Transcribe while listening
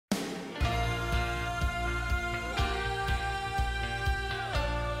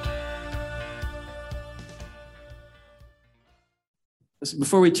So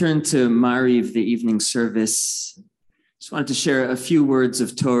before we turn to Mariv, the evening service, just wanted to share a few words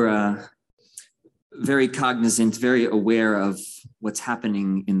of Torah, very cognizant, very aware of what's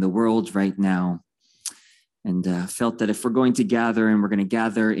happening in the world right now, and felt that if we're going to gather, and we're going to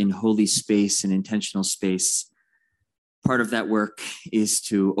gather in holy space and intentional space, part of that work is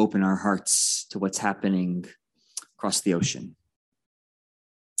to open our hearts to what's happening across the ocean.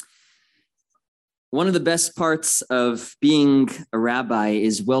 One of the best parts of being a rabbi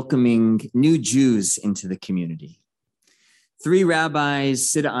is welcoming new Jews into the community. 3 rabbis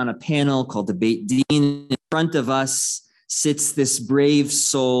sit on a panel called the Beit Din. In front of us sits this brave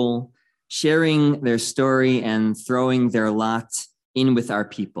soul sharing their story and throwing their lot in with our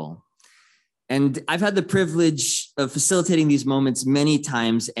people. And I've had the privilege of facilitating these moments many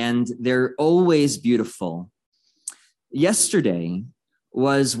times, and they're always beautiful. Yesterday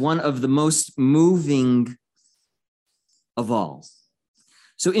was one of the most moving of all.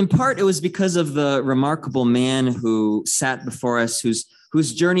 So in part, it was because of the remarkable man who sat before us,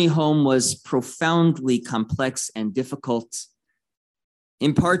 whose journey home was profoundly complex and difficult.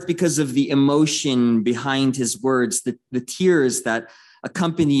 In part because of the emotion behind his words, the tears that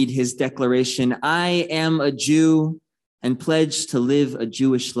accompanied his declaration, "I am a Jew and pledge to live a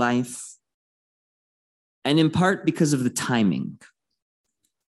Jewish life." And in part because of the timing.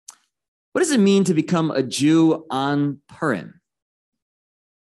 What does it mean to become a Jew on Purim?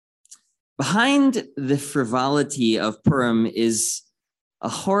 Behind the frivolity of Purim is a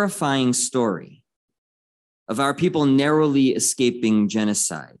horrifying story of our people narrowly escaping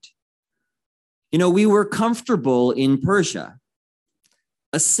genocide. We were comfortable in Persia,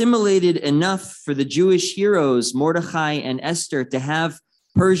 assimilated enough for the Jewish heroes, Mordechai and Esther, to have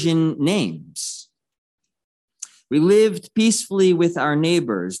Persian names. We lived peacefully with our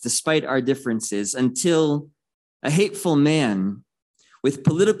neighbors despite our differences until a hateful man with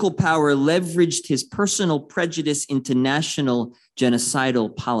political power leveraged his personal prejudice into national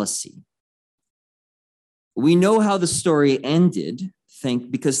genocidal policy. We know how the story ended,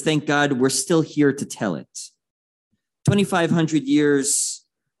 because thank God we're still here to tell it. 2,500 years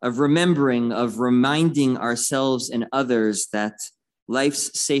of remembering, of reminding ourselves and others that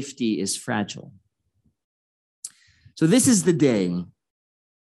life's safety is fragile. So this is the day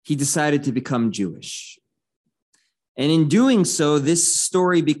he decided to become Jewish. And in doing so, this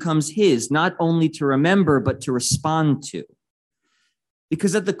story becomes his, not only to remember, but to respond to.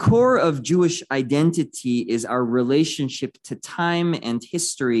 Because at the core of Jewish identity is our relationship to time and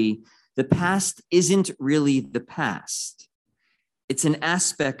history. The past isn't really the past. It's an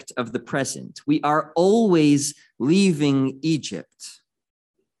aspect of the present. We are always leaving Egypt.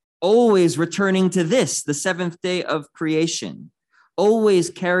 Always returning to this, the 7th day of creation, always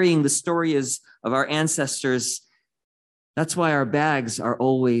carrying the stories of our ancestors. That's why our bags are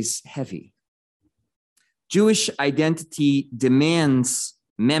always heavy. Jewish identity demands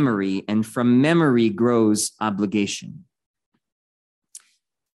memory, and from memory grows obligation.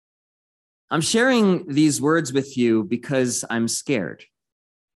 I'm sharing these words with you because I'm scared.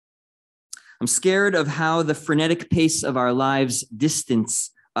 I'm scared of how the frenetic pace of our lives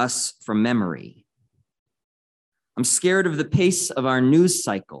distance us from memory. I'm scared of the pace of our news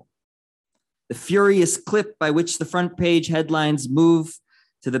cycle, the furious clip by which the front page headlines move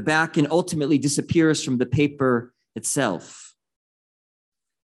to the back and ultimately disappears from the paper itself.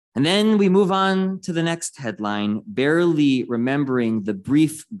 And then we move on to the next headline, barely remembering the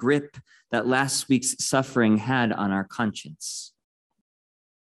brief grip that last week's suffering had on our conscience.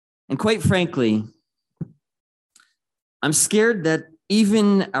 And quite frankly, I'm scared that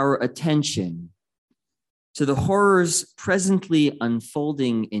even our attention to the horrors presently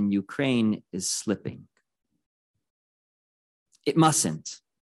unfolding in Ukraine is slipping. It mustn't.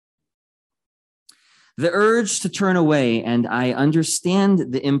 The urge to turn away, and I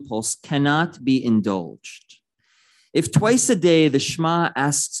understand the impulse, cannot be indulged. If twice a day the Shema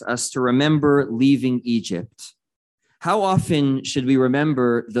asks us to remember leaving Egypt, how often should we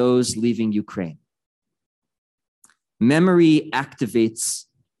remember those leaving Ukraine? Memory activates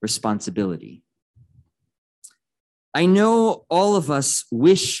responsibility. I know all of us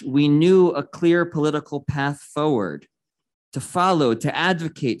wish we knew a clear political path forward to follow, to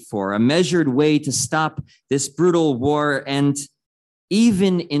advocate for, a measured way to stop this brutal war. And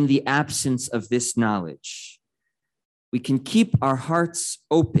even in the absence of this knowledge, we can keep our hearts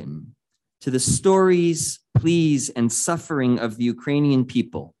open to the stories, pleas, and suffering of the Ukrainian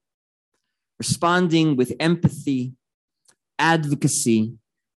people, responding with empathy, advocacy,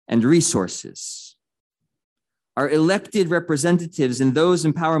 and resources. Our elected representatives and those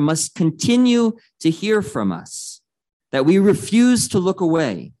in power must continue to hear from us that we refuse to look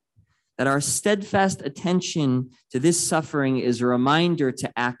away, that our steadfast attention to this suffering is a reminder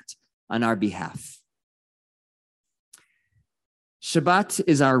to act on our behalf. Shabbat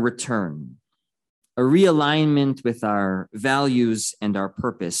is our return, a realignment with our values and our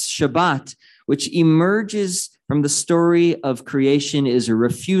purpose. Shabbat, which emerges from the story of creation, is a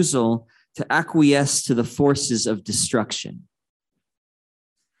refusal to acquiesce to the forces of destruction.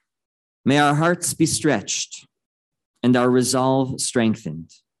 May our hearts be stretched and our resolve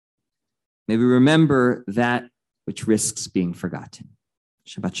strengthened. May we remember that which risks being forgotten.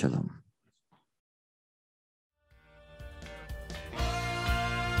 Shabbat Shalom.